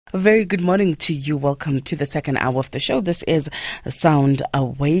A very good morning to you. Welcome to the second hour of the show. This is Sound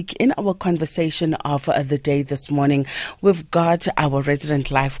Awake. In our conversation of the day this morning, we've got our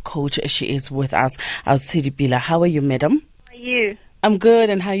resident life coach. She is with us, our Tshidi Pila. How are you, madam? How are you? I'm good.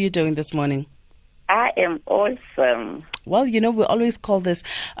 And how are you doing this morning? I am awesome. Well, you know, we always call this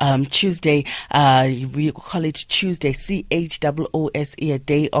Tuesday, we call it Tuesday, CHOOSE, a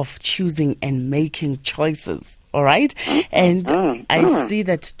day of choosing and making choices. All right. And I see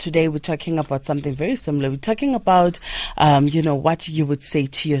that today we're talking about something very similar. We're talking about, what you would say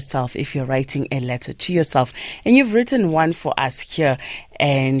to yourself if you're writing a letter to yourself. And you've written one for us here.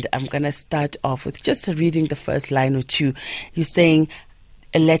 And I'm going to start off with just reading the first line or two. You're saying,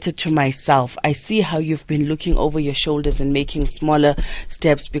 a letter to myself. I see how you've been looking over your shoulders and making smaller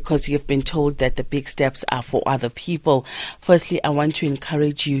steps because you've been told that the big steps are for other people. Firstly, I want to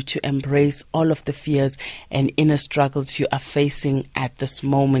encourage you to embrace all of the fears and inner struggles you are facing at this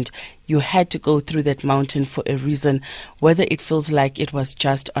moment. You had to go through that mountain for a reason. Whether it feels like it was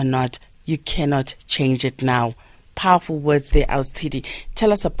just or not, you cannot change it now. Powerful words there, Tshidi.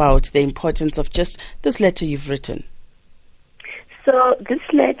 Tell us about the importance of just this letter you've written. So this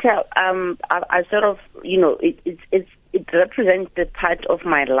letter, I sort of, it represents the part of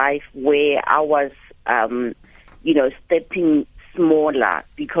my life where I was, stepping smaller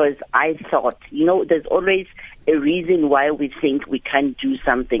because I thought, there's always a reason why we think we can't do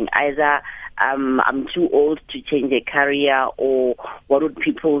something. Either I'm too old to change a career, or what would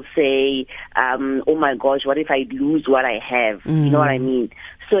people say? Oh my gosh, what if I lose what I have? You know what I mean?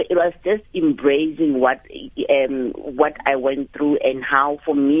 So it was just embracing what I went through and how,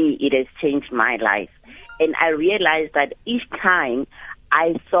 for me, it has changed my life. And I realized that each time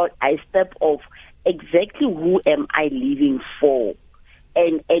I thought I step off, exactly who am I living for?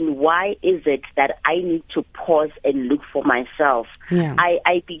 And why is it that I need to pause and look for myself? Yeah.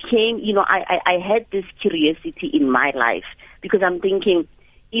 I became, I had this curiosity in my life because I'm thinking,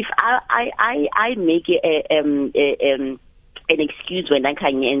 if I make an excuse when I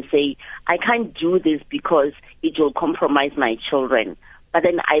can and say, I can't do this because it will compromise my children. But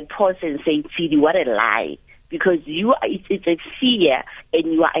then I pause and say, Tshidi, what a lie. Because it's a fear,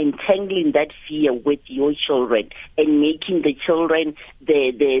 and you are entangling that fear with your children and making the children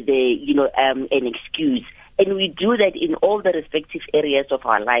an excuse. And we do that in all the respective areas of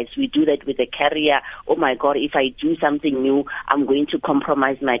our lives. We do that with a career. Oh my God, if I do something new, I'm going to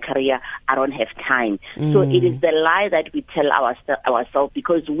compromise my career. I don't have time. So it is the lie that we tell ourselves,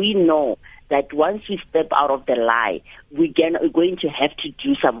 because we know that once we step out of the lie, we're going to have to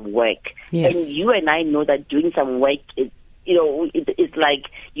do some work. Yes. And you and I know that doing some work is, it's like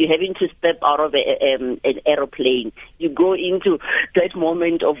you're having to step out of an aeroplane. You go into that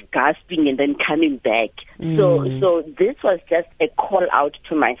moment of gasping and then coming back. So this was just a call out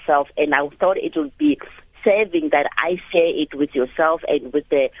to myself, and I thought it would be serving that I share it with yourself and with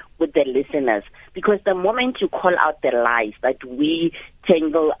the listeners, because the moment you call out the lies that we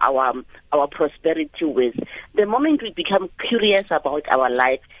tangle our prosperity with, the moment we become curious about our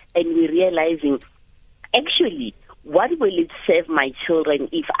life and we're realizing, actually, what will it serve my children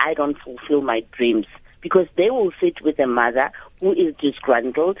if I don't fulfill my dreams? Because they will sit with a mother who is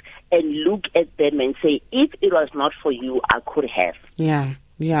disgruntled and look at them and say, if it was not for you, I could have. Yeah.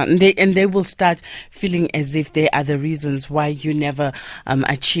 Yeah, and they will start feeling as if they are the reasons why you never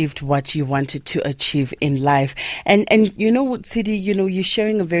achieved what you wanted to achieve in life. And Tshidi, you're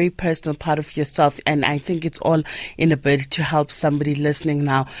sharing a very personal part of yourself, and I think it's all in a bid to help somebody listening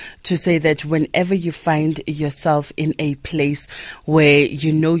now to say that whenever you find yourself in a place where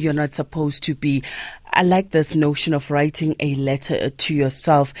you're not supposed to be, I like this notion of writing a letter to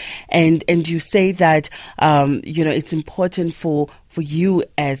yourself, and you say that it's important for you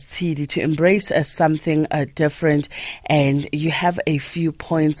as Tshidi to embrace as something different, and you have a few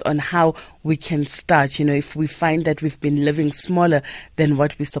points on how we can start. If we find that we've been living smaller than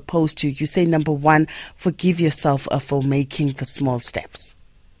what we're supposed to, you say number one, forgive yourself for making the small steps.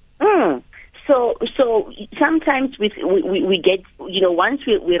 So sometimes we get, once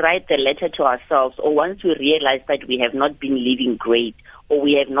we write the letter to ourselves, or once we realize that we have not been living great, or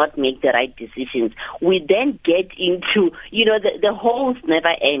we have not made the right decisions, we then get into, the holes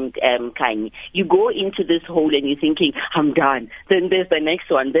never end, Kanye. You go into this hole and you're thinking, I'm done. Then there's the next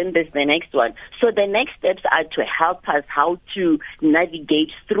one. Then there's the next one. So the next steps are to help us how to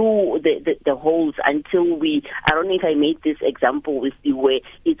navigate through the holes until I don't know if I made this example with you, where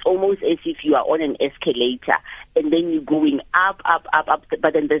it's almost as if you are on an escalator and then you're going up,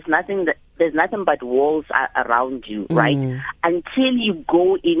 but then there's nothing but walls around you, right? Until you you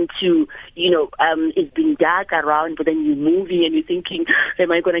go into, it's been dark around, but then you're moving and you're thinking,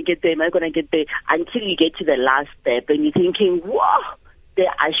 am I going to get there? Am I going to get there? Until you get to the last step and you're thinking, wow,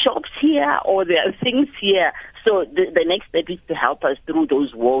 there are shops here or there are things here. So the next step is to help us through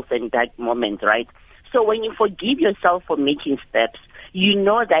those walls and dark moments, right? So when you forgive yourself for making steps, you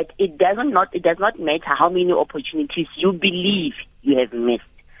know that it does not matter how many opportunities you believe you have missed.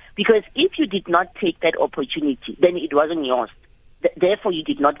 Because if you did not take that opportunity, then it wasn't yours. Therefore, you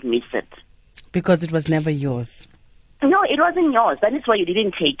did not miss it. Because it was never yours. No, it wasn't yours. That is why you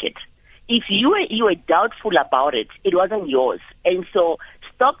didn't take it. If you were doubtful about it, it wasn't yours. And so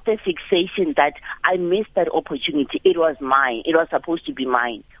stop the fixation that I missed that opportunity. It was mine. It was supposed to be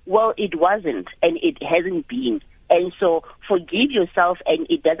mine. Well, it wasn't, and it hasn't been. And so forgive yourself, and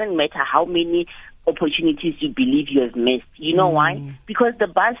it doesn't matter how many opportunities you believe you have missed. You know why? Because the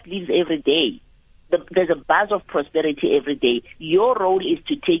bus leaves every day. There's a bus of prosperity every day. Your role is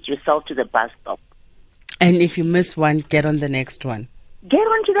to take yourself to the bus stop. And if you miss one, get on the next one. Get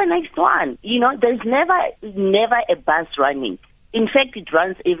on to the next one. There's never a bus running. In fact, it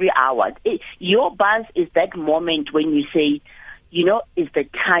runs every hour. Your bus is that moment when you say, it's the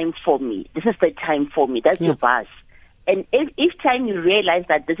time for me. This is the time for me. That's your bus. And each time you realize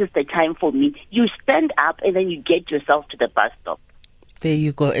that this is the time for me, you stand up and then you get yourself to the bus stop. There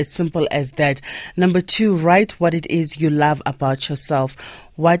you go. As simple as that. Number 2, write what it is you love about yourself.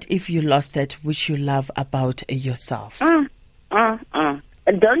 What if you lost that which you love about yourself?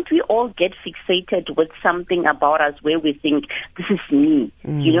 Don't we all get fixated with something about us where we think, this is me?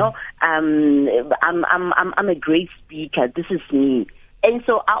 I'm a great speaker. This is me. And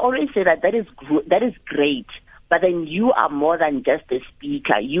so I always say that is great. But then you are more than just a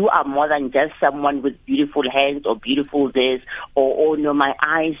speaker. You are more than just someone with beautiful hands or beautiful this or no, my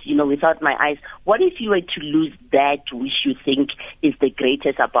eyes, without my eyes. What if you were to lose that which you think is the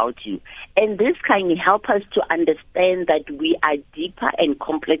greatest about you? And this kind of help us to understand that we are deeper and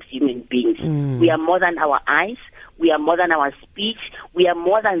complex human beings. We are more than our eyes. We are more than our speech. We are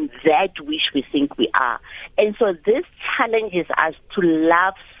more than that which we think we are. And so this challenges us to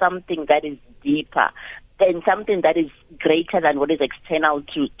love something that is deeper and something that is greater than what is external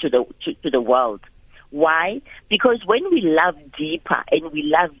to the world. Why? Because when we love deeper and we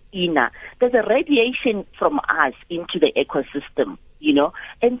love inner, there's a radiation from us into the ecosystem,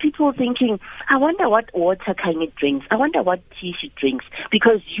 and people thinking, I wonder what water Kanye drinks. I wonder what tea she drinks.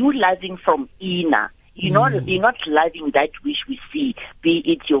 Because you loving from inner. You're not loving that which we see, be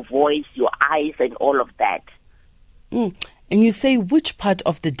it your voice, your eyes, and all of that. And you say, which part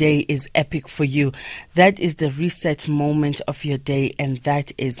of the day is epic for you? That is the reset moment of your day, and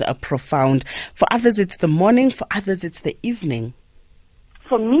that is profound. For others, it's the morning. For others, it's the evening.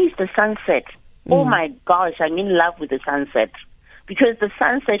 For me, it's the sunset. Oh my gosh, I'm in love with the sunset. Because the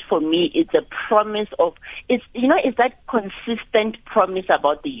sunset for me is a promise of, it's that consistent promise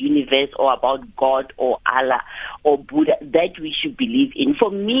about the universe or about God or Allah or Buddha that we should believe in. For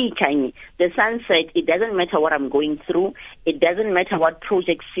me, Kanye, the sunset, it doesn't matter what I'm going through. It doesn't matter what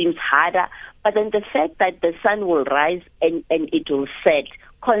project seems harder. But then the fact that the sun will rise and it will set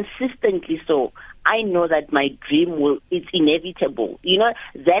consistently so, I know that my dream it's inevitable.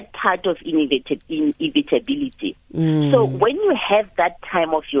 That part of inevitability. So when you have that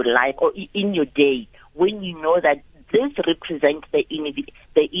time of your life or in your day, when you know that this represents the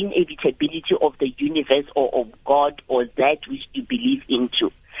inevitability of the universe or of God or that which you believe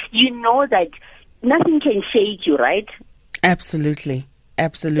into, you know that nothing can shake you, right? Absolutely.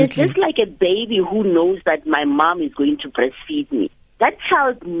 Absolutely. It's just like a baby who knows that my mom is going to breastfeed me. That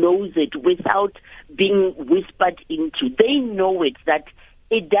child knows it without being whispered into. They know it, that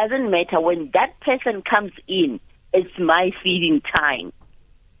it doesn't matter when that person comes in, it's my feeding time.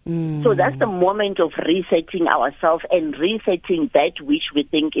 So that's the moment of resetting ourselves and resetting that which we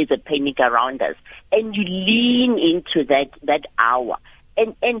think is a panic around us. And you lean into that hour.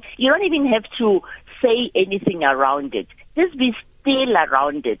 And you don't even have to say anything around it. Just be still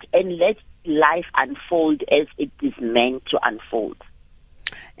around it and let life unfold as it is meant to unfold.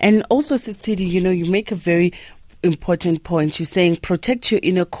 And also, Tshidi, you make a very important point. You're saying protect your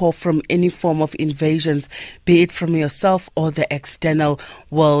inner core from any form of invasions, be it from yourself or the external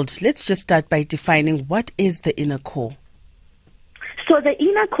world. Let's just start by defining what is the inner core. So the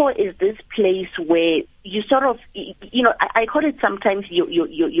inner core is this place where you sort of, I call it sometimes your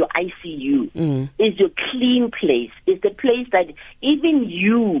ICU. Is your clean place. It's the place that even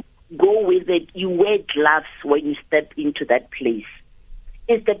you go with it. You wear gloves when you step into that place.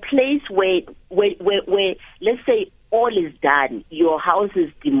 It's the place where let's say all is done. Your house is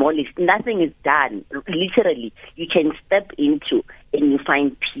demolished. Nothing is done. Literally, you can step into and you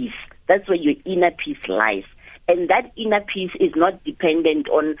find peace. That's where your inner peace lies. And that inner peace is not dependent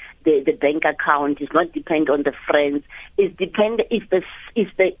on the bank account. It's not dependent on the friends. It's the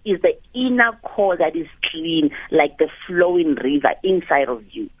inner core that is clean, like the flowing river inside of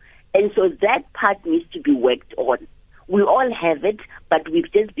you. And so that part needs to be worked on. We all have it, but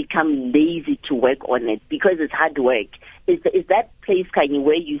we've just become lazy to work on it because it's hard work. Is that place kind of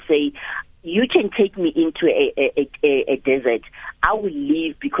where you say, you can take me into a desert. I will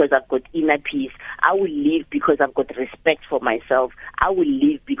leave because I've got inner peace. I will leave because I've got respect for myself. I will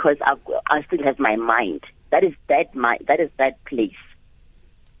leave because I still have my mind. That is that place.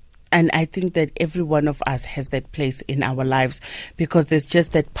 And I think that every one of us has that place in our lives, because there's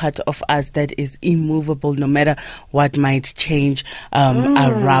just that part of us that is immovable no matter what might change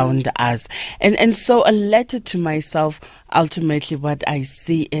around us. And so a letter to myself, ultimately what I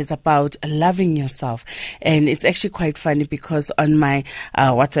see is about loving yourself. And it's actually quite funny because on my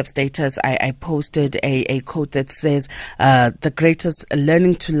WhatsApp status, I posted a quote that says,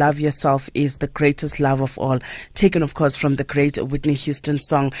 learning to love yourself is the greatest love of all, taken of course from the great Whitney Houston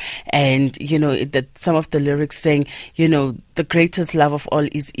song. And, some of the lyrics saying, the greatest love of all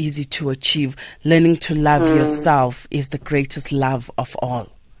is easy to achieve. Learning to love yourself is the greatest love of all.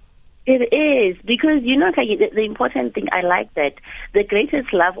 It is, because, the important thing, I like that, the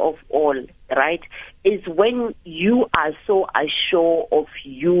greatest love of all, right, is when you are so assured of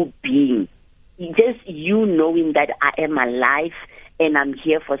you being, just you knowing that I am alive and I'm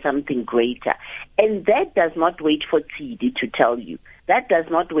here for something greater. And that does not wait for Tshidi to tell you. That does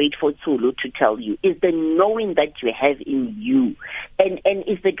not wait for Zulu to tell you. It's the knowing that you have in you. And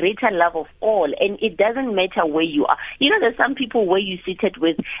it's the greater love of all. And it doesn't matter where you are. There's some people where you seated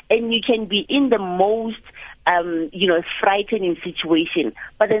with, and you can be in the most, frightening situation,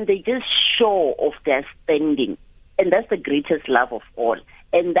 but then they just show of their standing. And that's the greatest love of all.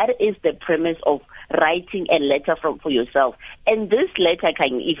 And that is the premise of writing a letter for yourself. And this letter,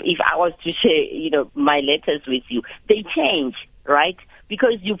 if I was to share, my letters with you, they change, right?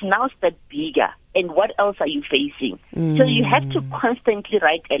 Because you've now stepped bigger. And what else are you facing? So you have to constantly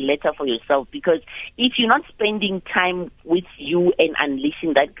write a letter for yourself, because if you're not spending time with you and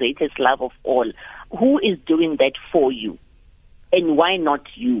unleashing that greatest love of all, who is doing that for you? And why not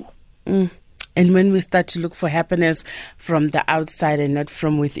you? And when we start to look for happiness from the outside and not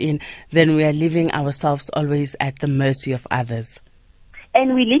from within, then we are leaving ourselves always at the mercy of others.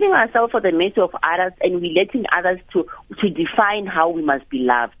 And we're leaving ourselves for the mercy of others, and we're letting others to define how we must be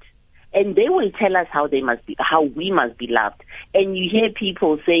loved. And they will tell us how we must be loved. And you hear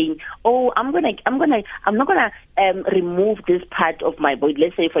people saying, "Oh, I'm not gonna remove this part of my body.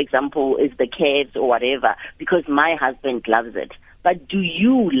 Let's say, for example, it's the calves or whatever, because my husband loves it." But do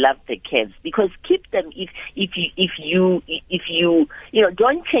you love the calves? Because keep them if you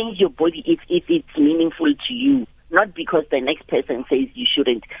don't change your body if it's meaningful to you. Not because the next person says you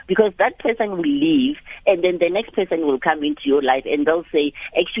shouldn't. Because that person will leave, and then the next person will come into your life and they'll say,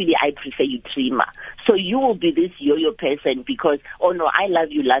 actually, I prefer you trimmer. So you will be this yo-yo person because, oh no, I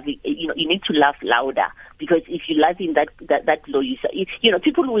love you, loving. You need to laugh louder. Because if you love in that low,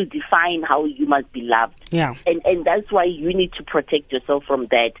 people will define how you must be loved. Yeah. And that's why you need to protect yourself from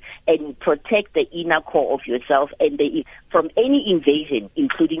that and protect the inner core of yourself and from any invasion,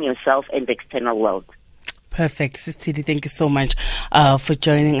 including yourself and the external world. Perfect. Tshidi, thank you so much for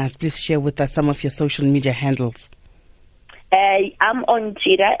joining us. Please share with us some of your social media handles. I'm on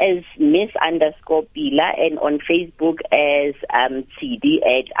Twitter as Miss_Pila and on Facebook as Tshidi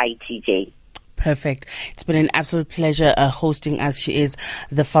 @ITJ. Perfect. It's been an absolute pleasure hosting us. She is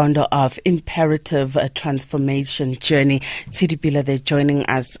the founder of Imperative Transformation Journey. Tshidi Pila, they're joining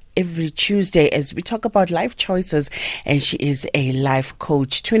us every Tuesday as we talk about life choices, and she is a life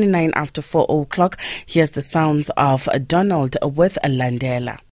coach. 29 after 4 o'clock. Here's the sounds of Donald with Landela.